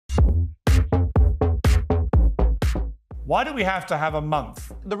Why do we have to have a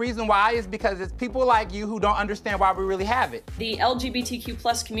month? The reason why is because it's people like you who don't understand why we really have it. The LGBTQ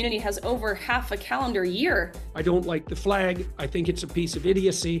plus community has over half a calendar year. I don't like the flag. I think it's a piece of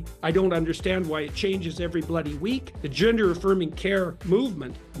idiocy. I don't understand why it changes every bloody week. The gender-affirming care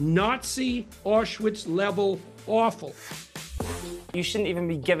movement, Nazi, Auschwitz level awful. You shouldn't even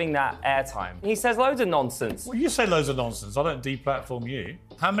be giving that airtime. He says loads of nonsense. Well, you say loads of nonsense. I don't deplatform you.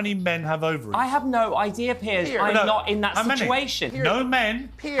 How many men have ovaries? I have no idea, Piers. I'm not in that situation. No men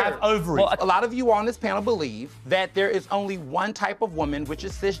have ovaries. Well, a lot of you on this panel believe that there is only one type of woman, which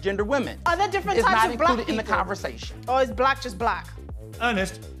is cisgender women. Are there different it's types not of black included in the people? conversation. Or is black just black?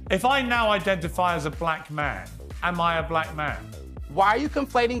 Ernest, if I now identify as a black man, am I a black man? Why are you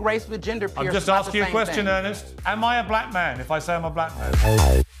conflating race with gender, Piers? I'm just asking you a question, Ernest. Am I a black man if I say I'm a black man?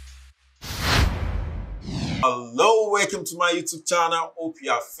 Hello, welcome to my YouTube channel. Hope you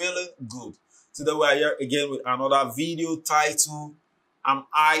are feeling good. Today we are here again with another video titled, Am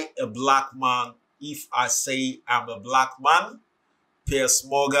I a Black Man If I Say I'm a Black Man? Piers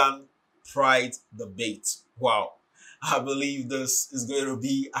Morgan Pride Debate. Wow, I believe this is going to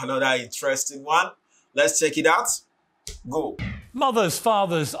be another interesting one. Let's check it out. Go. Mothers,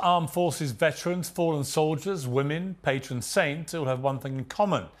 fathers, armed forces veterans, fallen soldiers, women, patron saints all have one thing in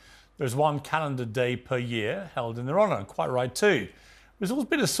common. There's one calendar day per year held in their honour, and quite right too. There's always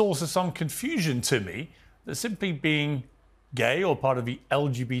been a source of some confusion to me that simply being gay or part of the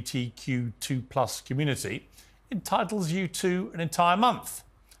LGBTQ2+ community entitles you to an entire month.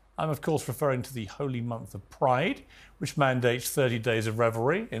 I'm of course referring to the holy month of Pride, which mandates 30 days of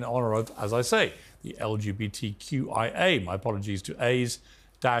revelry in honour of, as I say, the LGBTQIA, my apologies to A's,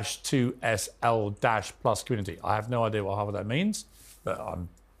 -2SL+ community. I have no idea what half of that means, but I'm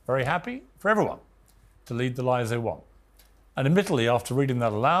very happy for everyone to lead the lives they want. And admittedly, after reading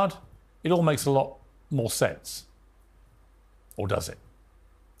that aloud, it all makes a lot more sense. Or does it?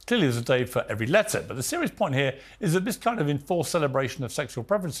 Clearly there's a day for every letter, but the serious point here is that this kind of enforced celebration of sexual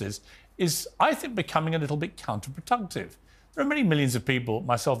preferences is, I think, becoming a little bit counterproductive. There are many millions of people,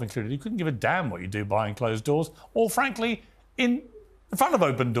 myself included, who couldn't give a damn what you do behind closed doors, or frankly, in front of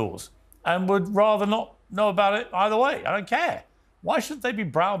open doors, and would rather not know about it either way. I don't care. Why should they be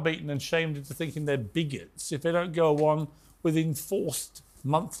browbeaten and shamed into thinking they're bigots if they don't go on with enforced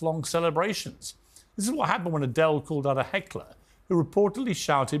month-long celebrations? This is what happened when Adele called out a heckler who reportedly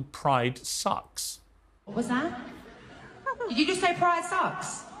shouted, "Pride sucks." What was that? Did you just say pride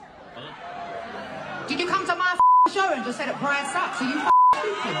sucks? Did you come to my show and just say that pride sucks? Are you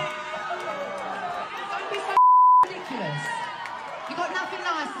stupid? Don't be so ridiculous. You got nothing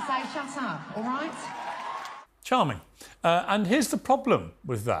nice to say, shut up, all right? Charming. And here's the problem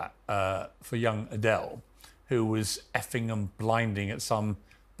with that for young Adele, who was effing and blinding at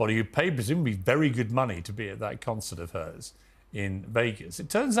somebody who paid presumably very good money to be at that concert of hers in Vegas. It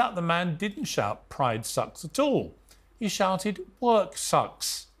turns out the man didn't shout "Pride sucks" at all. He shouted "Work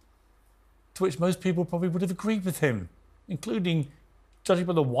sucks," to which most people probably would have agreed with him, including, judging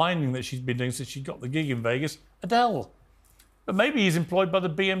by the whining that she's been doing since she got the gig in Vegas, Adele. But maybe he's employed by the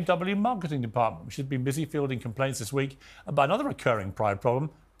BMW marketing department, which has been busy fielding complaints this week about another recurring Pride problem,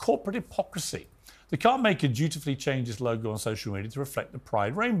 corporate hypocrisy. The car maker dutifully changed its logo on social media to reflect the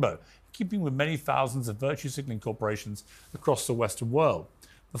Pride rainbow, keeping with many thousands of virtue signalling corporations across the Western world.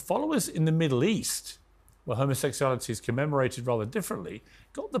 The followers in the Middle East, where homosexuality is commemorated rather differently,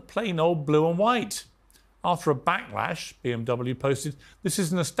 got the plain old blue and white. After a backlash, BMW posted, "This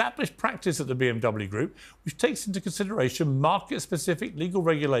is an established practice at the BMW Group, which takes into consideration market-specific legal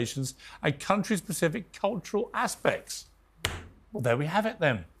regulations and country-specific cultural aspects." Well, there we have it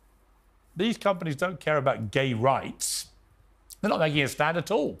then. These companies don't care about gay rights. They're not making a stand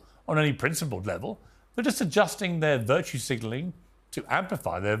at all on any principled level. They're just adjusting their virtue signalling to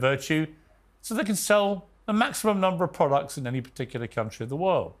amplify their virtue so they can sell a maximum number of products in any particular country of the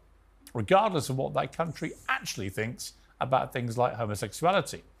world, regardless of what that country actually thinks about things like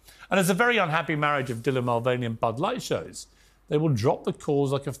homosexuality. And as a very unhappy marriage of Dylan Mulvaney and Bud Light shows, they will drop the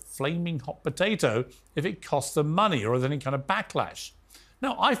cause like a flaming hot potato if it costs them money or there's any kind of backlash.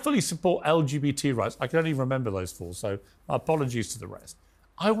 Now, I fully support LGBT rights. I can only remember those four, so my apologies to the rest.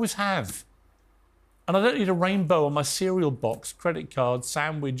 I always have. And I don't need a rainbow on my cereal box, credit card,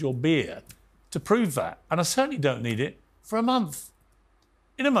 sandwich or beer to prove that. And I certainly don't need it for a month.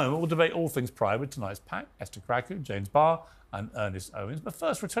 In a moment, we'll debate all things Pride with tonight's pack, Esther Krakow, James Barr and Ernest Owens. But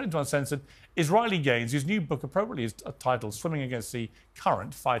first, returning to Uncensored is Riley Gaines, whose new book appropriately is titled Swimming Against the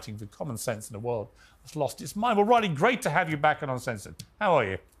Current, Fighting for Common Sense in a World That's Lost Its Mind. Well, Riley, great to have you back on Uncensored. How are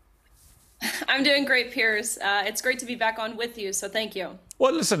you? I'm doing great, Piers. It's great to be back on with you, so thank you.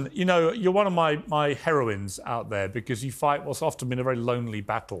 Well, listen, you know, you're one of my heroines out there because you fight what's often been a very lonely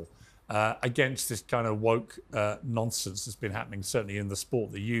battle against this kind of woke nonsense that's been happening, certainly in the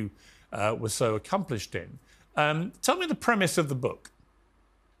sport that you were so accomplished in. Tell me the premise of the book.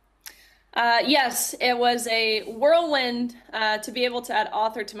 Yes, it was a whirlwind. To be able to add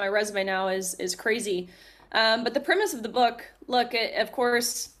author to my resume now is crazy. But the premise of the book, look, of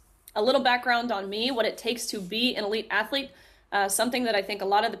course, a little background on me, what it takes to be an elite athlete, something that I think a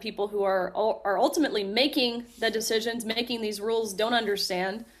lot of the people who are ultimately making the decisions, making these rules don't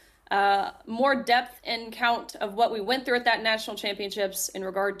understand. More depth and count of what we went through at that national championships in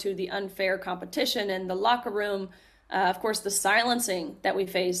regard to the unfair competition in the locker room. Of course, the silencing that we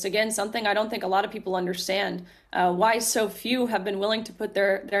faced. Again, something I don't think a lot of people understand. Why so few have been willing to put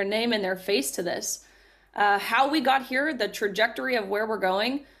their name and their face to this. How we got here, the trajectory of where we're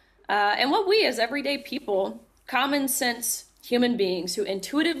going, and what we as everyday people, common sense human beings who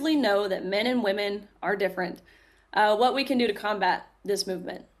intuitively know that men and women are different, what we can do to combat this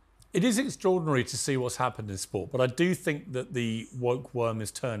movement. It is extraordinary to see what's happened in sport, but I do think that the woke worm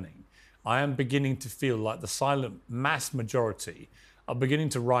is turning. I am beginning to feel like the silent mass majority are beginning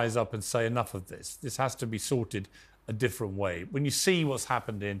to rise up and say enough of this. This has to be sorted a different way. When you see what's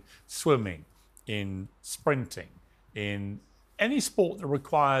happened in swimming, in sprinting, in any sport that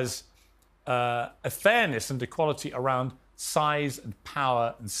requires a fairness and equality around size and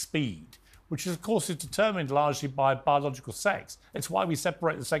power and speed, which of course is determined largely by biological sex. It's why we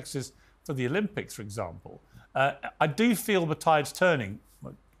separate the sexes for the Olympics, for example. I do feel the tide's turning,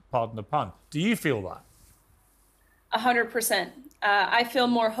 pardon the pun. Do you feel that? 100%. I feel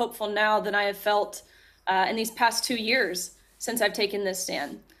more hopeful now than I have felt in these past 2 years since I've taken this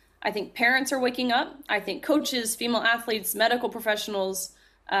stand. I think parents are waking up. I think coaches, female athletes, medical professionals.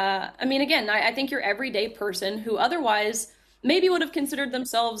 I mean, again, I think your everyday person who otherwise maybe would have considered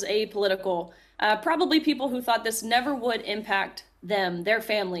themselves apolitical, probably people who thought this never would impact them, their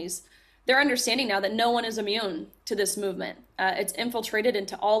families. They're understanding now that no one is immune to this movement. It's infiltrated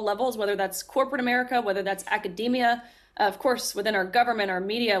into all levels, whether that's corporate America, whether that's academia, of course, within our government, our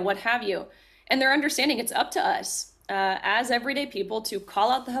media, what have you. And they're understanding it's up to us as everyday people to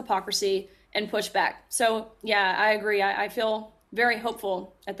call out the hypocrisy and push back. So, yeah, I agree. I feel very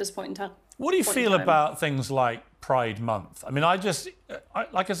hopeful at this point in time. What do you feel about things like Pride Month? I mean, like I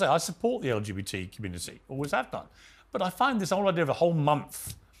say, I support the LGBT community, always have done. But I find this whole idea of a whole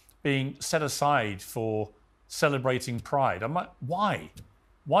month being set aside for celebrating Pride. I'm like, why?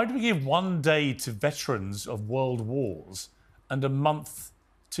 Why do we give one day to veterans of world wars and a month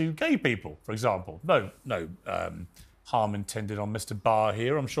to gay people, for example? No harm intended on Mr. Barr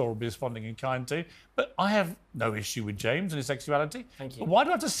here. I'm sure he'll be responding in kind to. But I have no issue with James and his sexuality. Thank you. But why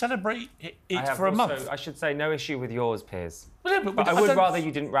do I have to celebrate it for a month? I should say no issue with yours, Piers. Well, yeah, but I would rather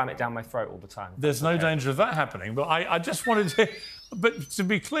you didn't ram it down my throat all the time. There's no danger of that happening. But I just wanted to... But to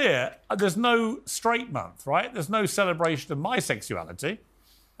be clear, there's no straight month, right? There's no celebration of my sexuality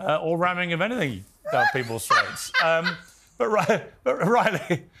or ramming of anything down people's throats. But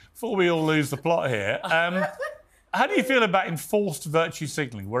Riley, before we all lose the plot here, how do you feel about enforced virtue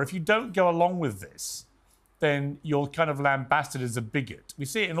signalling, where if you don't go along with this, then you're kind of lambasted as a bigot? We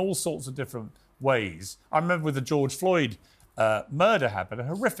see it in all sorts of different ways. I remember with the George Floyd murder happened, a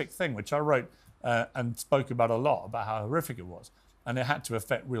horrific thing, which I wrote and spoke about a lot, about how horrific it was. And it had to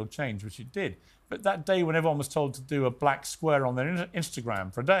affect real change, which it did. But that day when everyone was told to do a black square on their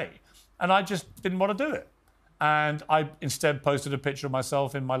Instagram for a day, and I just didn't want to do it. And I instead posted a picture of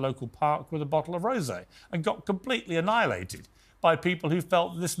myself in my local park with a bottle of rosé and got completely annihilated by people who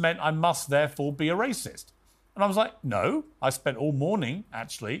felt this meant I must therefore be a racist. And I was like, no, I spent all morning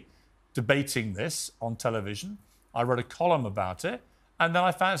actually debating this on television. I wrote a column about it, and then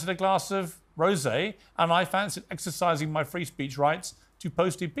I fancied a glass of rosé, and I fancied exercising my free speech rights to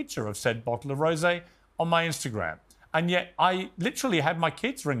post a picture of said bottle of rosé on my Instagram. And yet I literally had my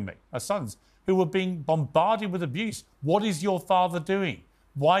kids ring me, my sons, who were being bombarded with abuse. What is your father doing?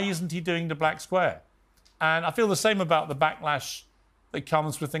 Why isn't he doing the black square? And I feel the same about the backlash that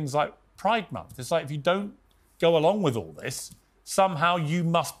comes with things like Pride Month. It's like if you don't go along with all this, somehow you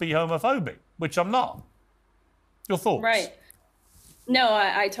must be homophobic, which I'm not. Your thoughts? Right. No,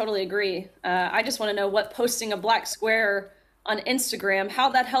 I totally agree. I just want to know what posting a black square on Instagram, how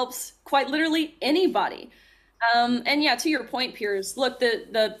that helps quite literally anybody. And yeah, to your point, Piers, look,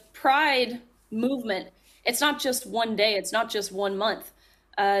 the Pride movement, it's not just one day, it's not just 1 month.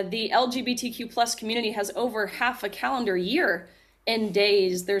 The LGBTQ plus community has over half a calendar year in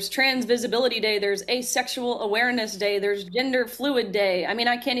days. There's Trans Visibility Day, there's Asexual Awareness Day, there's Gender Fluid Day. I mean,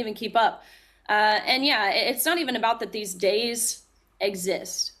 I can't even keep up. And yeah, it's not even about that these days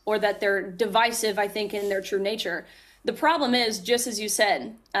exist or that they're divisive, I think, in their true nature. The problem is, just as you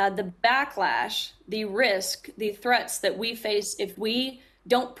said, the backlash, the risk, the threats that we face if we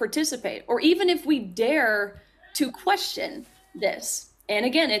don't participate, or even if we dare to question this. And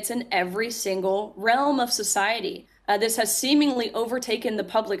again, it's in every single realm of society. This has seemingly overtaken the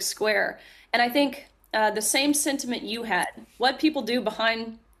public square. And I think the same sentiment you had, what people do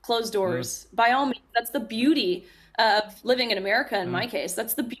behind closed doors, by all means, that's the beauty of living in America, in my case.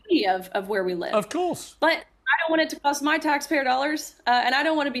 That's the beauty of where we live. Of course. But I don't want it to cost my taxpayer dollars, and I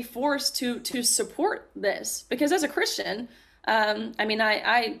don't want to be forced to support this. Because as a Christian, I mean,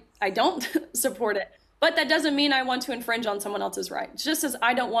 I don't support it. But that doesn't mean I want to infringe on someone else's rights, just as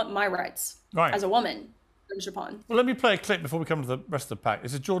I don't want my rights as a woman infringed upon. Well, let me play a clip before we come to the rest of the pack.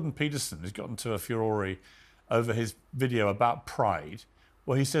 This is Jordan Peterson who's gotten to a furore over his video about Pride,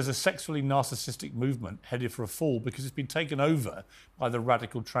 where he says a sexually narcissistic movement headed for a fall because it's been taken over by the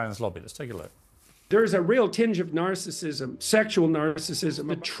radical trans lobby. Let's take a look. There's a real tinge of narcissism, sexual narcissism,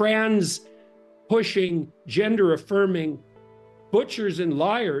 the trans pushing, gender affirming butchers and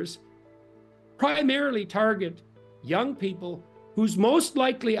liars primarily target young people whose most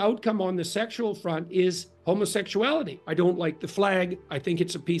likely outcome on the sexual front is homosexuality. I don't like the flag. I think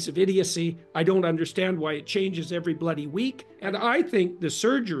it's a piece of idiocy. I don't understand why it changes every bloody week. And I think the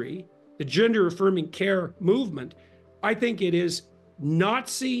surgery, the gender affirming care movement, I think it is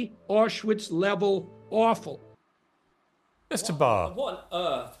Nazi Auschwitz level awful. Mr. Barr. What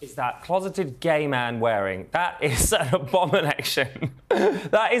on earth is that closeted gay man wearing? That is an abomination.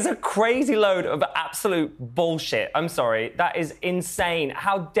 That is a crazy load of absolute bullshit. I'm sorry. That is insane.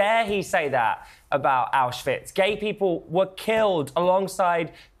 How dare he say that about Auschwitz? Gay people were killed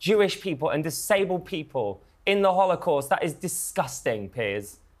alongside Jewish people and disabled people in the Holocaust. That is disgusting,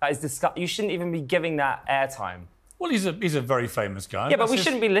 Piers. That is disgusting. You shouldn't even be giving that airtime. Well, he's a very famous guy. Yeah, but we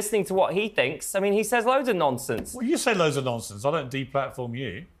shouldn't be listening to what he thinks. I mean, he says loads of nonsense. Well, you say loads of nonsense. I don't deplatform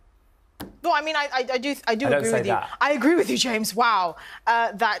you. No, I mean, I do agree with you. I agree with you, James. Wow,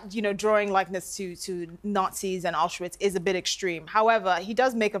 that drawing likeness to Nazis and Auschwitz is a bit extreme. However, he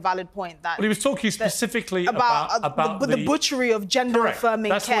does make a valid point that. Well, he was talking specifically about the butchery of gender affirming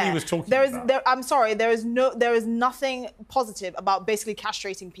care. That's what he was talking about. I'm sorry. There is nothing positive about basically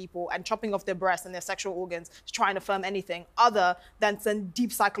castrating people and chopping off their breasts and their sexual organs to try and affirm anything other than some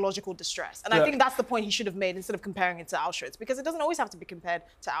deep psychological distress. And I think that's the point he should have made instead of comparing it to Auschwitz, because it doesn't always have to be compared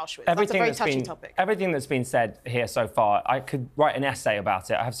to Auschwitz. That's a very touchy topic. Everything that's been said here so far, I could write an essay about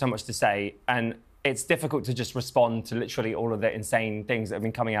it. I have so much to say, and it's difficult to just respond to literally all of the insane things that have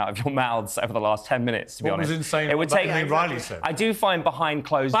been coming out of your mouths over the last 10 minutes, to be honest. What was insane? It would take anything Riley said. I do find behind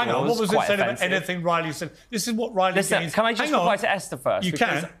closed doors what was quite insane offensive. about anything Riley said? This is what Riley Listen, means. can I just reply to Esther first? You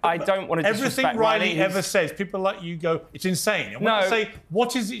can. I don't want to disrespect everything Riley ever says, people like you go, it's insane. And when I say,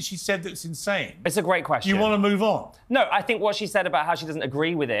 what is it she said that's insane? It's a great question. You want to move on? No, I think what she said about how she doesn't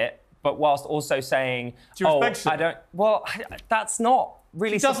agree with it, but whilst also saying, I don't. Well, that's not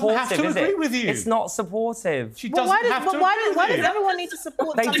really supportive, have to is agree it? with you. It's not supportive. She doesn't have to. Why does everyone need to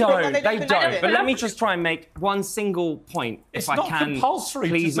support? They don't. They don't. But let me just try and make one single point, if I can. It's not compulsory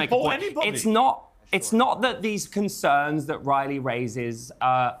please to make a support point. anybody. It's not. It's not that these concerns that Riley raises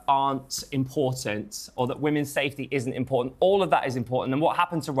aren't important, or that women's safety isn't important. All of that is important. And what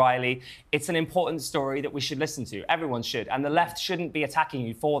happened to Riley, it's an important story that we should listen to. Everyone should. And the left shouldn't be attacking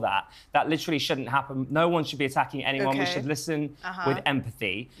you for that. That literally shouldn't happen. No one should be attacking anyone. We should listen with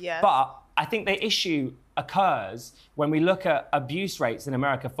empathy. Yes. But I think the issue occurs when we look at abuse rates in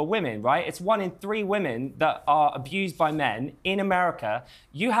America for women, right? It's 1 in 3 women that are abused by men in America.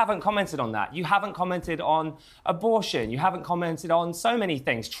 You haven't commented on that. You haven't commented on abortion. You haven't commented on so many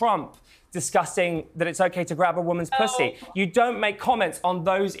things. Trump discussing that it's okay to grab a woman's pussy. You don't make comments on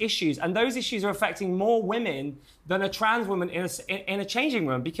those issues. And those issues are affecting more women than a trans woman in a changing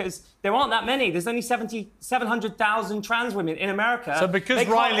room, because there aren't that many. There's only 700,000 trans women in America. So because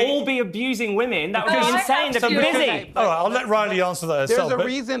they Riley can't all be abusing women, that would be insane. They're busy. All right, I'll let Riley answer that herself. There's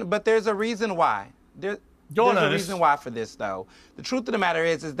a reason why. There's a reason why for this, though. The truth of the matter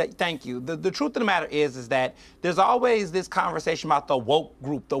is that, thank you. The truth of the matter is that there's always this conversation about the woke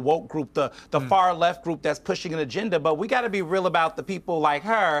group, the far left group that's pushing an agenda. But we got to be real about the people like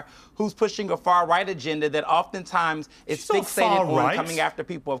her who's pushing a far right agenda that oftentimes is fixated on coming after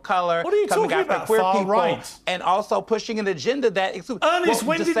people of color, coming after queer people, and also pushing an agenda that Ernest,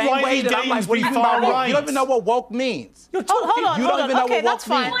 when did Riley Gaines be far right? You don't even know what woke means. Hold on. You don't even know what woke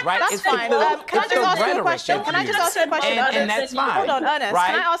means, right? That's fine. Can I just ask you a question? Can I just ask you a question, Ernest? And that's fine. Hold on, Ernest. Right?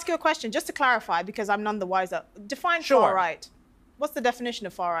 Can I ask you a question, just to clarify, because I'm none the wiser? Define far right. What's the definition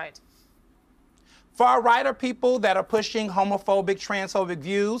of far right? Far-right are people that are pushing homophobic, transphobic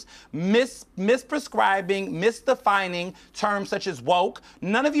views, misprescribing, misdefining terms such as woke.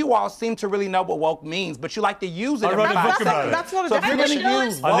 None of you all seem to really know what woke means, but you like to use it. I wrote a book about it. That's not a So if you're going to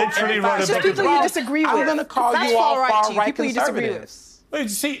use woke, I literally wrote a book people about you it. disagree with. I'm going to call That's you all far-right to you, far-right people you disagree with. conservatives. Wait,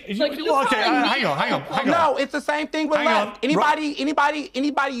 see, Like, you okay, calling me hang on. No, it's the same thing with Hang left. on.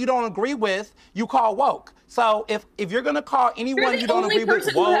 Anybody you don't agree with, you call woke. So if you're gonna call anyone you don't agree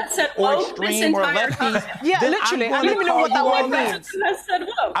with woke or extreme or lefty, Yeah, then literally. I'm I don't even know what that word means.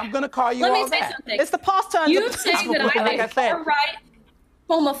 I'm gonna call you Let me all say that. something. It's the past tense. You say that I'm Like I a said. far-right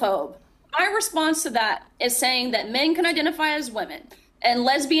homophobe. My response to that is saying that men can identify as women, and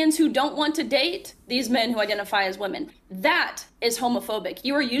lesbians who don't want to date these men who identify as women. That is homophobic.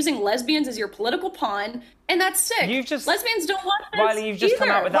 You are using lesbians as your political pawn, and that's sick. Lesbians don't want this Riley, you've just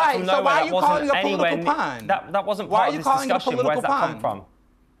come out with that Right, from so nowhere. why are That you wasn't calling a political anywhere. pawn? That wasn't Why part are of you this calling it a discussion. Where's political that come pawn? from?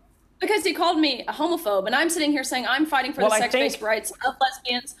 Because he called me a homophobe, and I'm sitting here saying I'm fighting for the sex-based rights of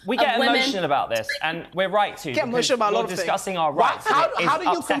lesbians, We of get women. emotional about this, and we're right to. Get emotional about a lot of things. discussing our rights. How do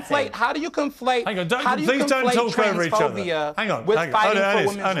you upsetting. conflate? How do you conflate? Hang on, please don't talk over each other. transphobia Hang on, with hang on. fighting for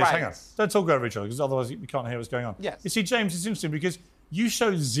Ernest, women's rights? hang on. Don't talk over each other, because otherwise we can't hear what's going on. Yes. You see, James, it's interesting because you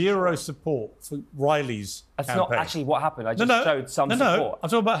show zero support for Riley's That's campaign. not actually what happened. I just showed some No, support. I'm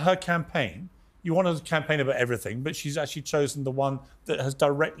talking about her campaign. You want to campaign about everything, but she's actually chosen the one that has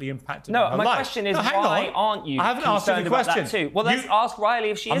directly impacted her My life. question is, hang why on. aren't you I haven't asked you concerned the about question. that too? Well, let's ask Riley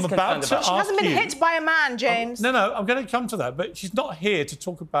if she is concerned about to it. She hasn't been hit by a man, James. No, I'm going to come to that. But she's not here to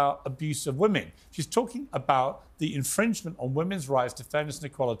talk about abuse of women. She's talking about the infringement on women's rights to fairness and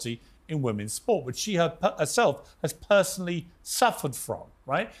equality in women's sport, which she herself has personally suffered from,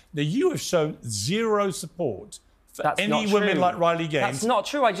 right? Now, you have shown zero support for any women like Riley Gaines. That's not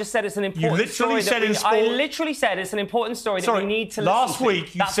true. I just said it's an important story. I literally said it's an important story that we need to listen to.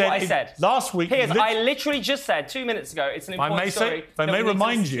 Week, you That's said what I said. Last week, Piers, I literally just said 2 minutes ago it's an important story. If I may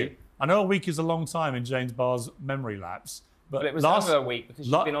remind you, I know a week is a long time in James Barr's memory lapse, but it was over a week because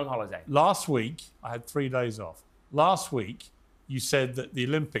you've been on holiday. Last week, I had 3 days off. Last week, you said that the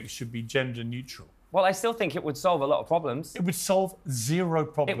Olympics should be gender neutral. Well, I still think it would solve a lot of problems. It would solve zero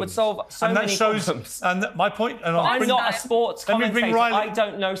problems. It would solve so many problems. And my point... And I'm not a sports commentator. I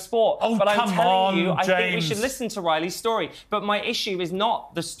don't know sport. Oh, but I'm telling you, I think we James. should listen to Riley's story. But my issue is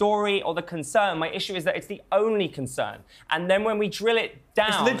not the story or the concern. My issue is that it's the only concern. And then when we drill it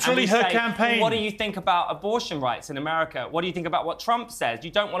down... It's literally and we her say, campaign. Well, what do you think about abortion rights in America? What do you think about what Trump says?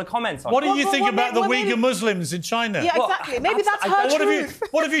 You don't want to comment on it. What do you think about the Uyghur Muslims in China? Yeah, exactly. Maybe that's her truth.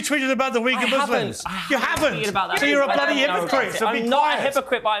 What have you tweeted about the Uyghur Muslims? You haven't. So you're a bloody hypocrite. So I'm not a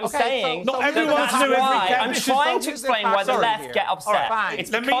hypocrite, but I'm saying not everyone that's to do why every I'm trying to explain why the left get upset.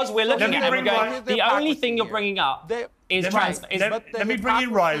 It's because we're looking at it and we're going, the only thing you're bringing up is trans. Let me bring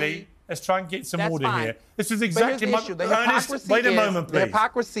in Riley. Let's try and get some order here. This is exactly my issue. The Ernest, wait a moment, please. The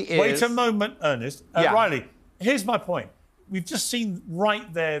hypocrisy is... Wait a moment, Ernest. Riley, here's my point. We've just seen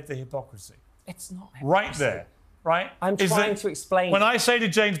right there the hypocrisy. It's not hypocrisy. Right there, right? I'm trying to explain. When I say to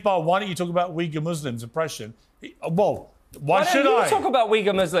James Barr, why don't you talk about Uyghur Muslims oppression? Why should I? You talk about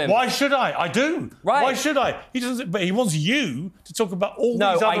Uyghur Muslims? Why should I? I do. Right. Why should I? He doesn't. But he wants you to talk about all these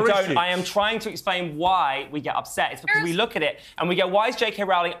other issues. No, I don't. I am trying to explain why we get upset. It's because we look at it and we go, why is J.K.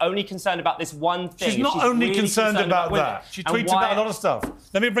 Rowling only concerned about this one thing? She's not only really concerned about women? that. She tweets about a lot of stuff.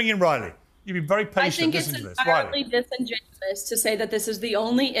 Let me bring in Riley. You'd be very patient. I think it's Listen to this. entirely disingenuous to say that this is the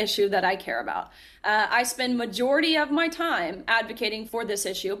only issue that I care about. I spend majority of my time advocating for this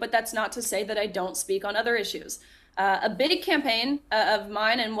issue, but that's not to say that I don't speak on other issues. A big campaign of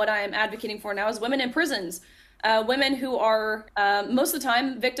mine and what I am advocating for now is women in prisons. Women who are most of the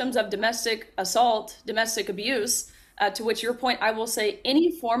time victims of domestic assault, domestic abuse, to which your point, I will say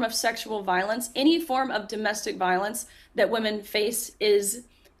any form of sexual violence, any form of domestic violence that women face is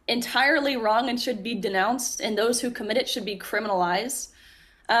entirely wrong and should be denounced, and those who commit it should be criminalized.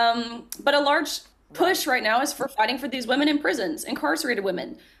 But a large push right now is for fighting for these women in prisons, incarcerated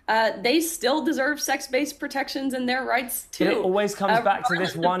women. They still deserve sex-based protections and their rights too. But it always comes back to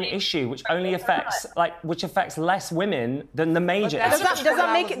this one issue, which only affects less women than the major. Does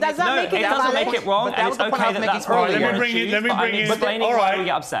that make it? It doesn't make it wrong, and it's okay that that's probably Let me bring in. Explaining why we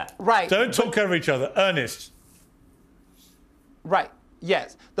get upset. Right. Don't talk over each other, Ernest. Right.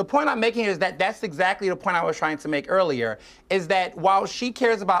 Yes. The point I'm making is that that's exactly the point I was trying to make earlier, is that while she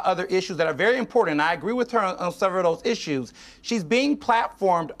cares about other issues that are very important, and I agree with her on several of those issues, she's being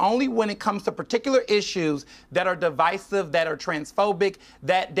platformed only when it comes to particular issues that are divisive, that are transphobic,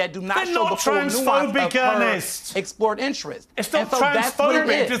 that do not show the full nuance of her explored interest. It's not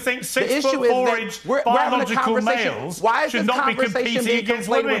transphobic to think 6'4" biological males should not be competing against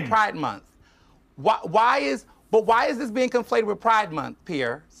women. With Pride Month. why is this being conflated with Pride Month,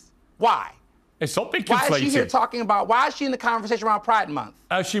 Piers? Why? It's not being conflated. Why is she here talking about, why is she in the conversation around Pride Month?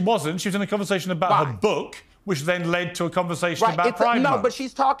 She wasn't. She was in a conversation about her book, which then led to a conversation about Pride Month. No, but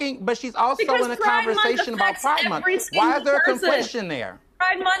she's also in a conversation about Pride Month. Why is there a conflation there?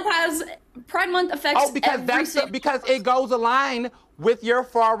 Pride Month affects because it goes aligned with your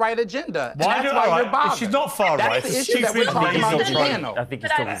far right agenda. That's why you're bothered. She's not far right. That's the issue that we're talking about on the panel. I think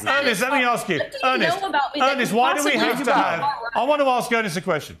he's talking about Ernest, let me ask you. Ernest, why do we have to have... I want to ask Ernest a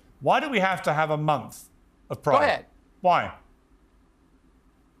question. Why do we have to have a month of Pride? Go ahead. Why?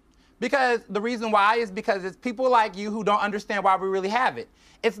 Because the reason why is because it's people like you who don't understand why we really have it.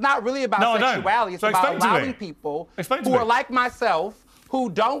 It's not really about sexuality. It's about allowing people who are like myself, who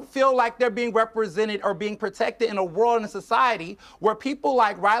don't feel like they're being represented or being protected in a world and a society where people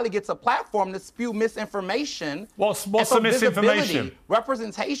like Riley gets a platform to spew misinformation. What's the misinformation?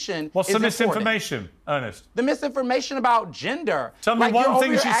 Representation. What's the misinformation, Ernest? The misinformation about gender. Tell me one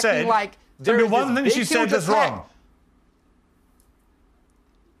thing she said. Tell me one thing she said that's wrong.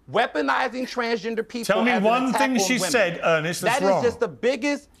 Weaponizing transgender people. Tell me one thing she said, Ernest, that's wrong. That is just the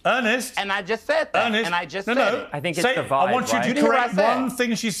biggest. Ernest. And I just said that. Ernest. And I just said it. I think it's the vibe. I want you to correct one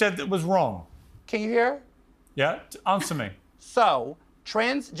thing she said that was wrong. Can you hear? Yeah, answer me. So,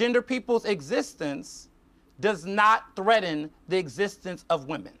 transgender people's existence does not threaten the existence of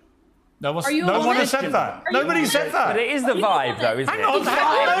women. No one has said that. Nobody said that. But it is the vibe, though, isn't it? Hang on.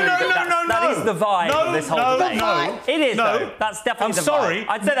 No. That is the vibe of this whole debate. No. It is, though. That's definitely the vibe.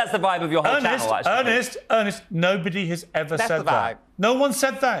 I'd say that's the vibe of your whole channel, actually. Ernest, nobody has ever said that. No one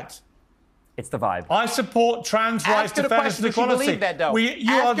said that. It's the vibe. I support trans rights, defenders, and equality. You believe that, though.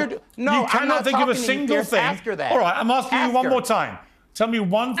 You cannot think of a single thing. All right, I'm asking you one more time. Tell me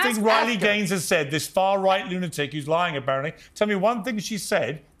one thing Riley Gaines has said, this far-right lunatic who's lying, apparently. Tell me one thing she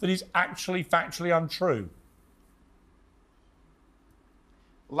said that is actually factually untrue.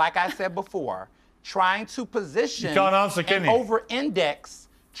 Like I said before, trying to position and over-index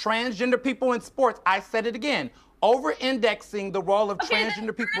transgender people in sports. I said it again. Over-indexing the role of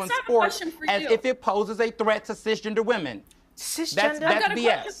transgender people in sports as if it poses a threat to cisgender women. Cisgender? That's I've got a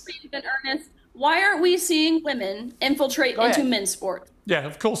BS. question for you then, Ernest. Why aren't we seeing women infiltrate into men's sport? Yeah,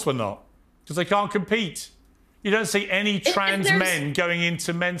 of course we're not. Because they can't compete. You don't see any trans men going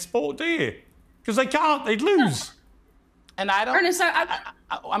into men's sport, do you? Because they can't. They'd lose. And I don't... Ernest,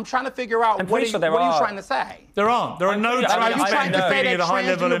 I'm trying to figure out what are you trying to say? There aren't. There are no trans men competing at a high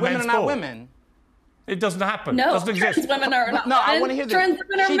level in men's sport. Women? It doesn't happen. No, it doesn't exist. Trans women are not. No, I want to hear this. Trans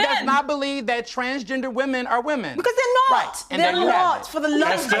women are she men. does not believe that transgender women are women. Because they're not. Right. And they're not. For the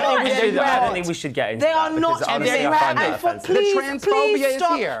love of God, I don't think we should get into they that. are not. And there you have it.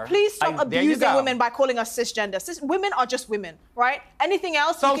 Please stop abusing women by calling us cisgender. Women are just women, right? Anything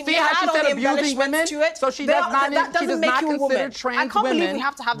else so you can add on the embellishments to it. So she does not. That doesn't make you a woman. I can't believe we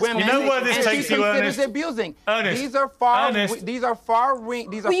have to have this conversation. You know where this takes you, Ernest? Abusing. Ernest. These are far. These are far.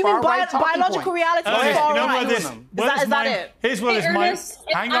 These are far right talking points. Biological reality is far right. Is that it? Here's what is my... If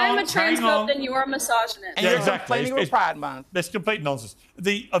I'm a transphobe, then you are a misogynist. And you're complaining with Pride Month. That's complete nonsense.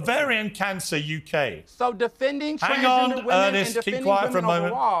 The Ovarian Cancer UK. So defending transgender women and defending women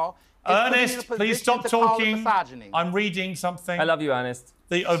overall Ernest, please stop talking. I'm reading something. I love you, Ernest.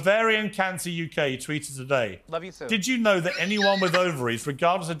 The Ovarian Cancer UK tweeted today. Love you too. Did you know that anyone with ovaries,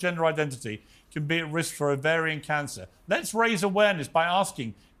 regardless of gender identity, can be at risk for ovarian cancer? Let's raise awareness by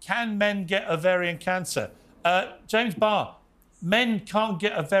asking, can men get ovarian cancer? James Barr, men can't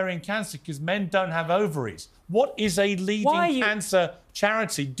get ovarian cancer because men don't have ovaries. What is a leading cancer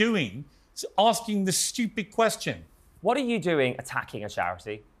charity doing asking this stupid question? What are you doing attacking a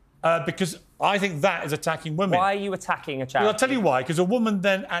charity? Because I think that is attacking women. Why are you attacking a charity? Well, I'll tell you why. Because a woman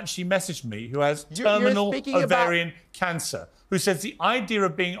then actually messaged me who has terminal ovarian cancer, who says the idea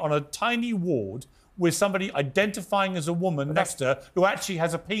of being on a tiny ward with somebody identifying as a woman next to her who actually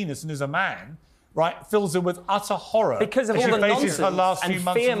has a penis and is a man, right, fills her with utter horror. Because of all the nonsense and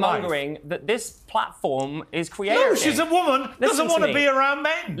fear-mongering that this platform is creating. No, she's a woman, doesn't want to be around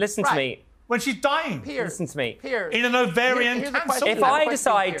men. Listen to me. When she's dying. Listen to me. In an ovarian cancer. If I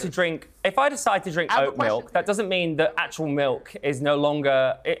decide to drink oat milk, that doesn't mean that actual milk is no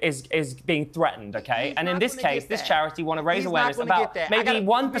longer is being threatened, okay? And in this case, this charity want to raise awareness about maybe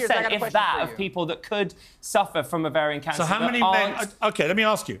 1%, if that, of people that could suffer from ovarian cancer. So how many men? Okay, let me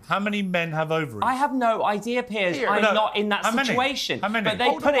ask you. How many men have ovaries? I have no idea, Piers. I'm not in that situation. How many? But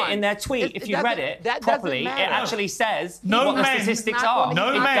they put it in their tweet. If you read it properly, it actually says what the statistics are.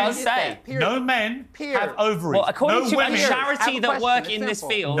 No men. It does say. No men have ovaries. Well, according to a charity that work in this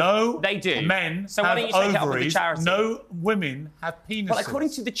field, they They do. Men so have why don't you take it up with the ovaries. charity? No women have penises. Well, according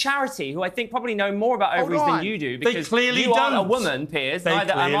to the charity, who I think probably know more about ovaries than you do, because clearly you aren't a don't. woman, Piers, They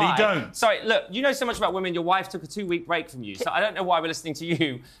neither am clearly I. don't. Sorry, look, you know so much about women, your wife took a 2-week break from you, so I don't know why we're listening to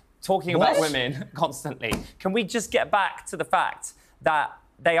you talking about women constantly. Can we just get back to the fact that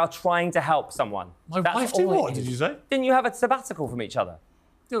they are trying to help someone? My wife did what, did you say? Didn't you have a sabbatical from each other?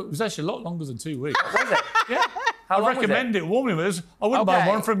 It was actually a lot longer than 2 weeks. Was it? Yeah. How long I recommend it warmly, but I wouldn't buy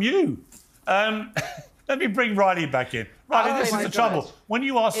one from you. Let me bring Riley back in. Riley, this is the trouble. When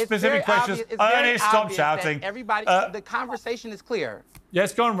you ask specific questions, Ernest, stop shouting. Everybody, the conversation is clear.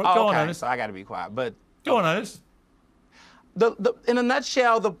 Yes, go on, Ernest. So I got to be quiet. But go on, Ernest. In a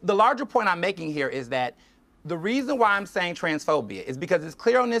nutshell, the larger point I'm making here is that the reason why I'm saying transphobia is because it's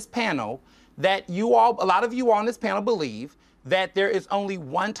clear on this panel that a lot of you on this panel believe that there is only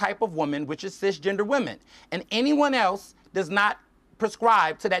one type of woman, which is cisgender women. And anyone else does not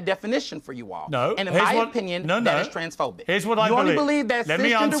prescribe to that definition for you all. No. And in my opinion, that is transphobic. Here's what I believe. You only believe that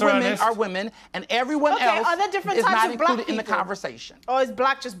cisgender women are women and everyone else are there different is types not of black included in the people? conversation. Or is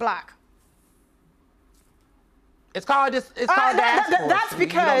black just black? It's called diaspora. That's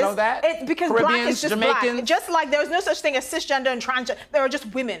because you don't know that? It's because Caribbeans, black is just Jamaicans. black. Just like there is no such thing as cisgender and transgender. There are just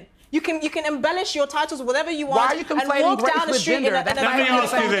women. You can embellish your titles with whatever you want. Why are you conflating race with gender? Let me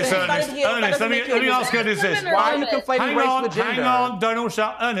ask you this, Ernest. Ernest, let me ask you this. Why are you conflating race with gender? Hang on, don't all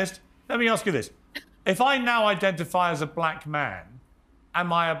shout. Ernest, let me ask you this. If I now identify as a black man,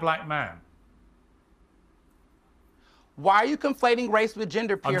 am I a black man? Why are you conflating race with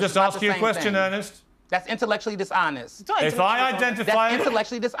gender, Piers? I'm just asking you a question, Ernest. That's intellectually dishonest. If I identify... That's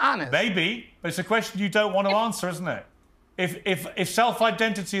intellectually dishonest. Maybe, but it's a question you don't want to answer, isn't it? If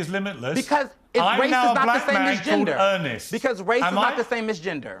self-identity is limitless... Because I'm race now is not a black the same man as gender. called Ernest. Because race is not the same as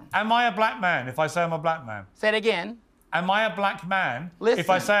gender. Am I a black man if I say I'm a black man? Say it again. Am I a black man Listen, if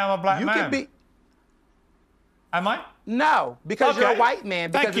I say I'm a black man? You can be... Am I? No, because you're a white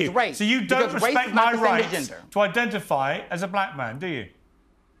man, because it's race. So you don't because respect my right to identify as a black man, do you?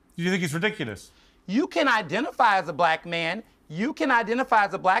 Do you think it's ridiculous? You can identify as a black man. You can identify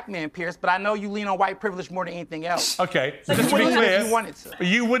as a black man, Piers, but I know you lean on white privilege more than anything else. Okay, so just to be clear, you wanted to.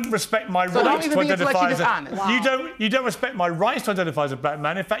 You wouldn't respect my rights to identify as a... Wow. You don't respect my rights to identify as a black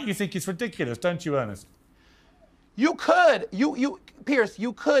man. In fact, you think it's ridiculous, don't you, Ernest? You could, Piers,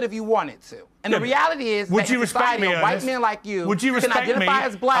 you could if you wanted to. And the reality is would that you respect me, a white man like you would you respect can identify me,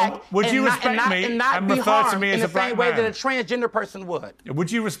 as black would you respect me and not be refer to harmed me as in a the black same way man? that a transgender person would.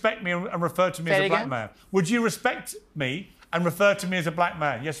 Would you respect me and refer to me as a black man? Would you respect me and refer to me as a black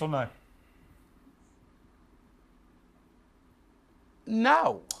man? Yes or no?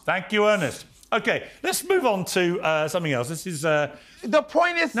 No. Thank you, Ernest. Okay, let's move on to something else. This is... The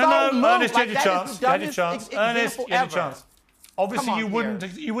point is Ernest, you had your chance. You had your chance. Ernest, you had your chance. Obviously, you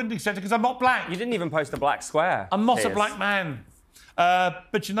wouldn't accept it because I'm not black. You didn't even post a black square. I'm not a black man.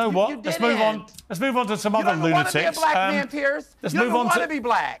 But you know what? Let's move on. Let's move on to some other lunatics. You don't want to be a black man, Piers. Let's you move don't on want to be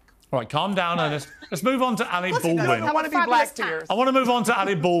black. All right, calm down, Ernest. Let's move on to Ali Baldwin. I want to be black, Piers. I want to move on to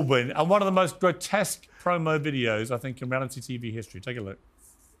Ali Baldwin and one of the most grotesque promo videos, I think, in reality TV history. Take a look.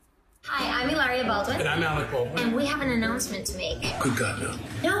 Hi, I'm Ilaria Baldwin. And I'm Alec Baldwin. And we have an announcement to make. Good God, no.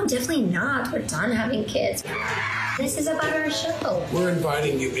 No, definitely not. We're done having kids. This is about our show. We're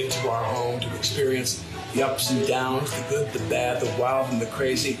inviting you into our home to experience the ups and downs, the good, the bad, the wild, and the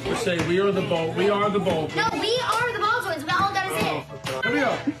crazy. We say we are the Baldwins. No, we are the Baldwins. All that is it. Here we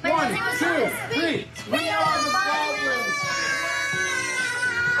go. 1, 2, 3. We are the Baldwins.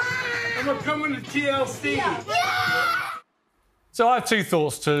 And we're coming to TLC. Yeah. So I have two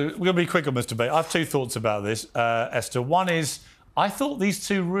thoughts we're going to be quick on this debate. I have two thoughts about this, Esther. One is, I thought these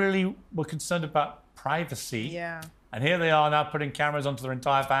two really were concerned about privacy. Yeah. And here they are now putting cameras onto their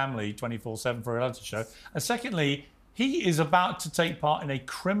entire family 24/7 for a reality show. And secondly, he is about to take part in a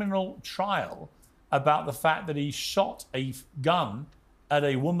criminal trial about the fact that he shot a gun at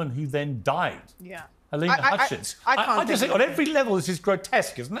a woman who then died. Yeah. Helena Hutchins. I just think on every level this is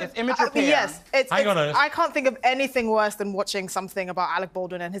grotesque, isn't it? It's immature. Yes. Hang on, I can't think of anything worse than watching something about Alec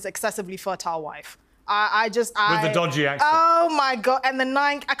Baldwin and his excessively fertile wife. With the dodgy accent. Oh my God! And the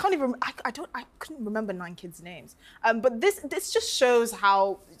 9. I can't even. I couldn't remember 9 kids' names. But this just shows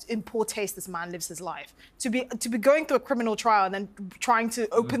how in poor taste this man lives his life. To be going through a criminal trial and then trying to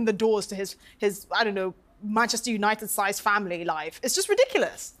open the doors to his I don't know, Manchester United-sized family life. It's just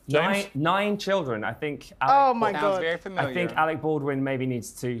ridiculous. 9 children. I think. Oh my God. Sounds very familiar. I think Alec Baldwin maybe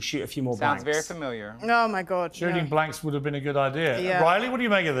needs to shoot a few more blanks. Sounds very familiar. Oh my God. Shooting blanks would have been a good idea. Yeah. Riley, what do you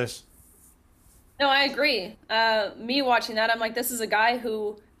make of this? No, I agree. Me watching that, I'm like, this is a guy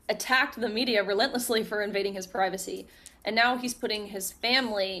who attacked the media relentlessly for invading his privacy. And now he's putting his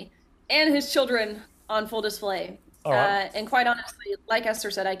family and his children on full display. All right. And quite honestly, like Esther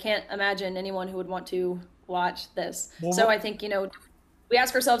said, I can't imagine anyone who would want to watch this. Well, so I think, you know, we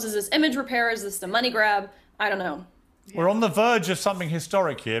ask ourselves, is this image repair? Is this the money grab? I don't know. We're on the verge of something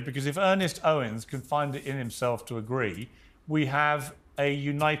historic here, because if Ernest Owens can find it in himself to agree, we have a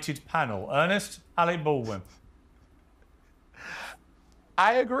united panel. Ernest, Alec Baldwin.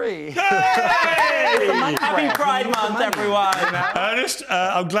 I agree. Happy Pride Month, everyone. Ernest,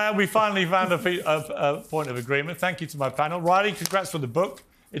 I'm glad we finally found a point of agreement. Thank you to my panel. Riley, congrats for the book.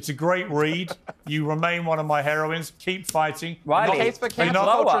 It's a great read. You remain one of my heroines. Keep fighting. Riley,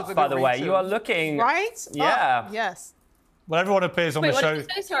 glow up, by the way. Too. You are looking... Right? Yeah. Oh, yes. Well, everyone who appears on the show... What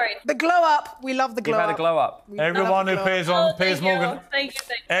did you say? Sorry. The glow up. We love the glow up. You've had a glow up. Everyone who appears on Piers Morgan... Thank you.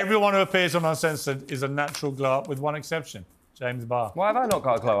 Everyone who appears on Uncensored is a natural glow up, with one exception. James Barr. Why have I not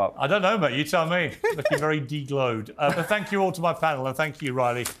got a glow up? I don't know, mate. You tell me. Looking very de-glowed. But thank you all to my panel, and thank you,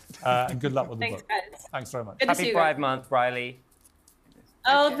 Riley. And good luck with the book. Guys. Thanks very much. Happy Pride Month, Riley.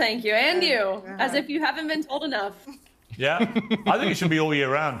 Oh, thank you. And you. As if you haven't been told enough. Yeah. I think it should be all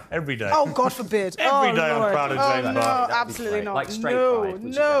year round, every day. Oh, God forbid. Every day I'm proud of James no, Barr. absolutely not. Like straight no, pride,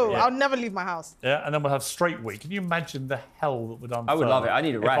 which is no. Yeah. I'll never leave my house. Yeah, and then we'll have straight week. Can you imagine the hell that would unfurl? I would love it. I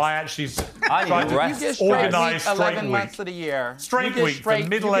need a rest. If I actually I need a rest. You get straight Organised week, straight 11 week. months of the year. Straight week for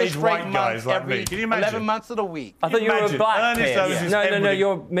middle-aged white guys like me. Can you imagine? 11 months of the week. I thought you were a black Ernest Piers. Owens' No, head no, no, would-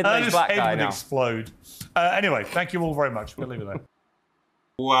 you're a middle-aged Ernest's black head guy would now. explode. Anyway, thank you all very much. We'll leave it there.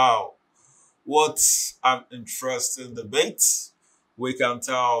 Wow. What an interesting debate. We can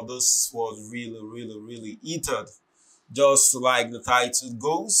tell this was really heated. Just like the title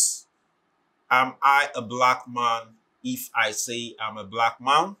goes, am I a black man if I say I'm a black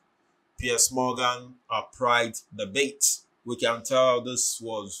man? Piers Morgan, a Pride debate. We can tell this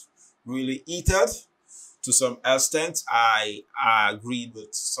was really heated. To some extent, I agreed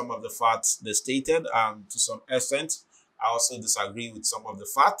with some of the facts they stated, and to some extent, I also disagree with some of the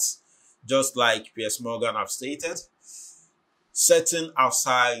facts. Just like Piers Morgan have stated, setting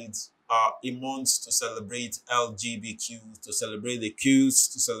aside a month to celebrate LGBTQ, to celebrate the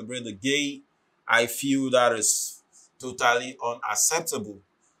Qs, to celebrate the gay, I feel that is totally unacceptable.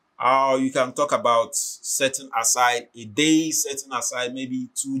 You can talk about setting aside a day, setting aside maybe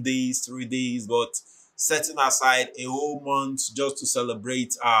 2 days, 3 days, but setting aside a whole month just to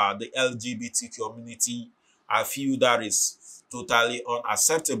celebrate the LGBT community, I feel that is totally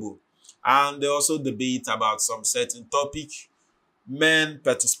unacceptable. And they also debate about some certain topic, men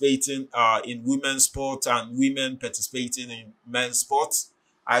participating in women's sport and women participating in men's sports.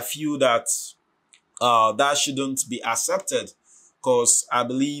 I feel that that shouldn't be accepted, because I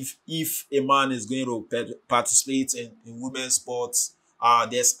believe if a man is going to participate in women's sports,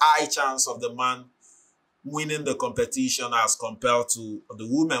 there's high chance of the man winning the competition as compared to the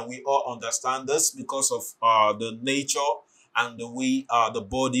woman. We all understand this because of the nature and the way the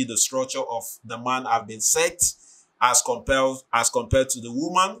body, the structure of the man have been set as compared to the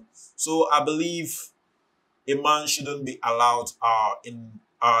woman. So I believe a man shouldn't be allowed in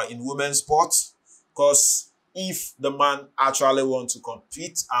women's sports, because if the man actually wants to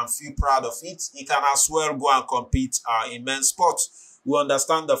compete and feel proud of it, he can as well go and compete in men's sports. We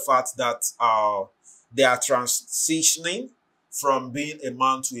understand the fact that they are transitioning from being a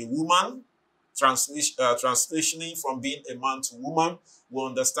man to a woman, transitioning from being a man to woman. We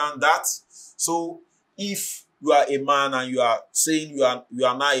understand that. So if you are a man and you are saying you are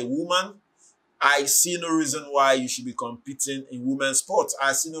now a woman, I see no reason why you should be competing in women's sports.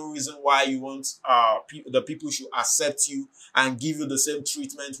 I see no reason why you want the people should accept you and give you the same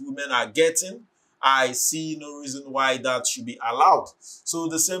treatment women are getting. I see no reason why that should be allowed. So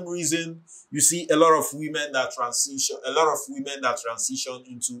the same reason you see a lot of women that transition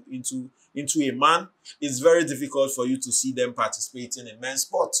into a man, it's very difficult for you to see them participating in men's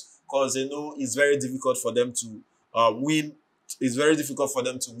sports, because they know it's very difficult for them to win. It's very difficult for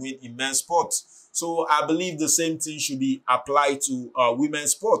them to win in men's sports. So I believe the same thing should be applied to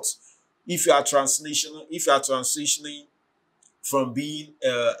women's sports. If you are transitioning from being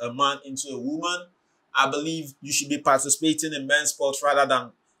a man into a woman, I believe you should be participating in men's sports rather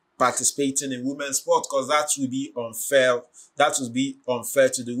than participating in women's sports, because that would be unfair. That would be unfair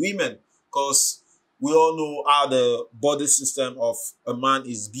to the women, because we all know how the body system of a man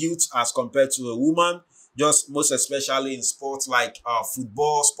is built as compared to a woman. Just most especially in sports like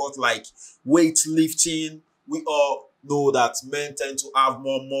football, sport like weightlifting, we all know that men tend to have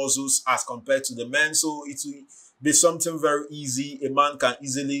more muscles as compared to the men. So it will be something very easy. A man can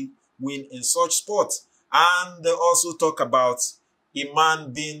easily win in such sports. And they also talk about a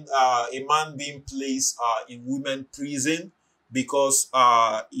man being placed in women prison because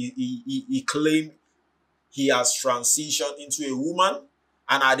he claimed he has transitioned into a woman,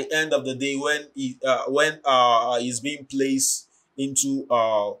 and at the end of the day, when he's being placed into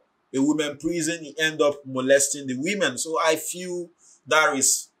a women prison, he end up molesting the women. So I feel that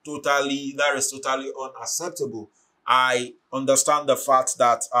is totally unacceptable. I understand the fact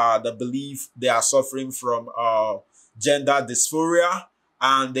that they believe they are suffering from gender dysphoria,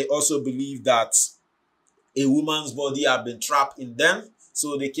 and they also believe that a woman's body have been trapped in them.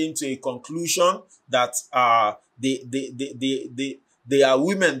 So they came to a conclusion that they are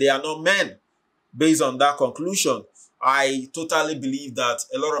women, they are not men. Based on that conclusion, I totally believe that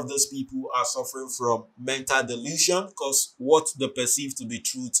a lot of those people are suffering from mental delusion, because what they perceive to be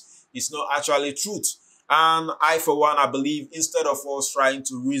truth is not actually truth. And I, for one, I believe instead of us trying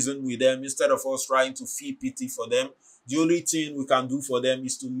to reason with them, instead of us trying to feel pity for them, the only thing we can do for them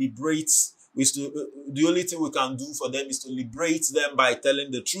is to liberate. The only thing we can do for them is to liberate them by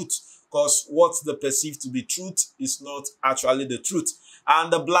telling the truth, because what they perceive to be truth is not actually the truth.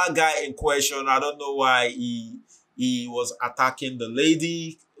 And the black guy in question, I don't know why he was attacking the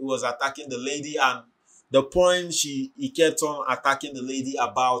lady. He was attacking the lady, and the point he kept on attacking the lady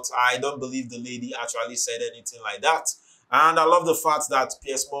about, I don't believe the lady actually said anything like that. And I love the fact that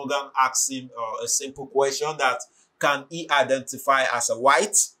Piers Morgan asked him a simple question, that can he identify as a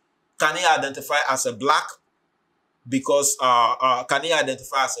white? Can he identify as a black? Because can he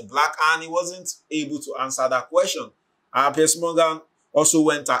identify as a black? And he wasn't able to answer that question. Piers Morgan also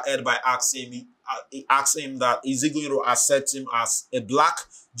went ahead by asking him, he asked him that is he going to accept him as a black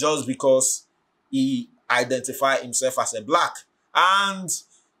just because he identified himself as a black. And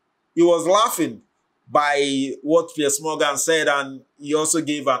he was laughing by what Piers Morgan said, and he also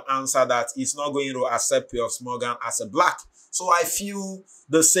gave an answer that he's not going to accept Piers Morgan as a black. So I feel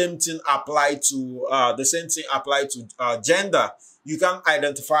the same thing applied to gender. You can't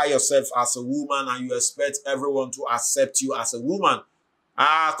identify yourself as a woman and you expect everyone to accept you as a woman.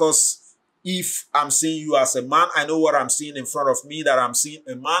 Because if I'm seeing you as a man, I know what I'm seeing in front of me, that I'm seeing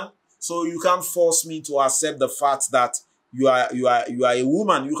a man. So you can't force me to accept the fact that you are a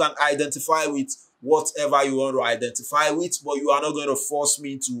woman. You can identify with whatever you want to identify with, but you are not going to force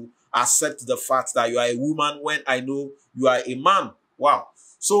me to accept the fact that you are a woman when I know you are a man. Wow.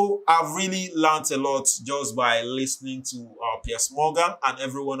 So I've really learned a lot just by listening to Piers Morgan and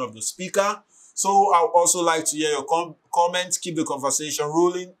every one of the speakers. So I would also like to hear your comments. Keep the conversation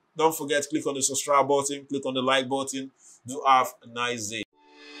rolling. Don't forget, click on the subscribe button, click on the like button. Do have a nice day.